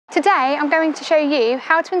Today I'm going to show you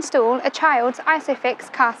how to install a child's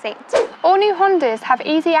ISOFIX car seat. All new Hondas have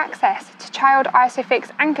easy access to child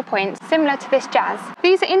ISOFIX anchor points similar to this Jazz.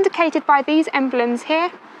 These are indicated by these emblems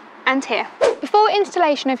here and here. Before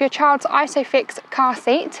installation of your child's ISOFIX car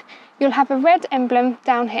seat, you'll have a red emblem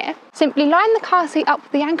down here. Simply line the car seat up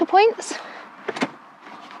with the anchor points,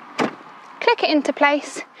 click it into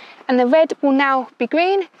place, and the red will now be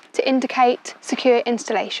green to indicate secure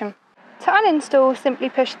installation. To uninstall, simply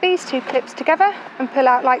push these two clips together and pull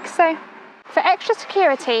out like so. For extra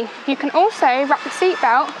security, you can also wrap the seat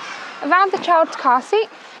belt around the child's car seat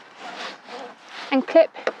and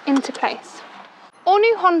clip into place. All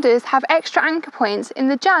new Hondas have extra anchor points. In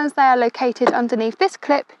the Jazz, they are located underneath this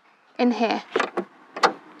clip in here.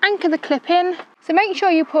 Anchor the clip in, so make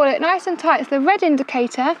sure you pull it nice and tight so the red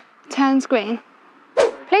indicator turns green.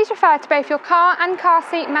 Please refer to both your car and car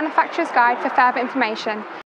seat manufacturer's guide for further information.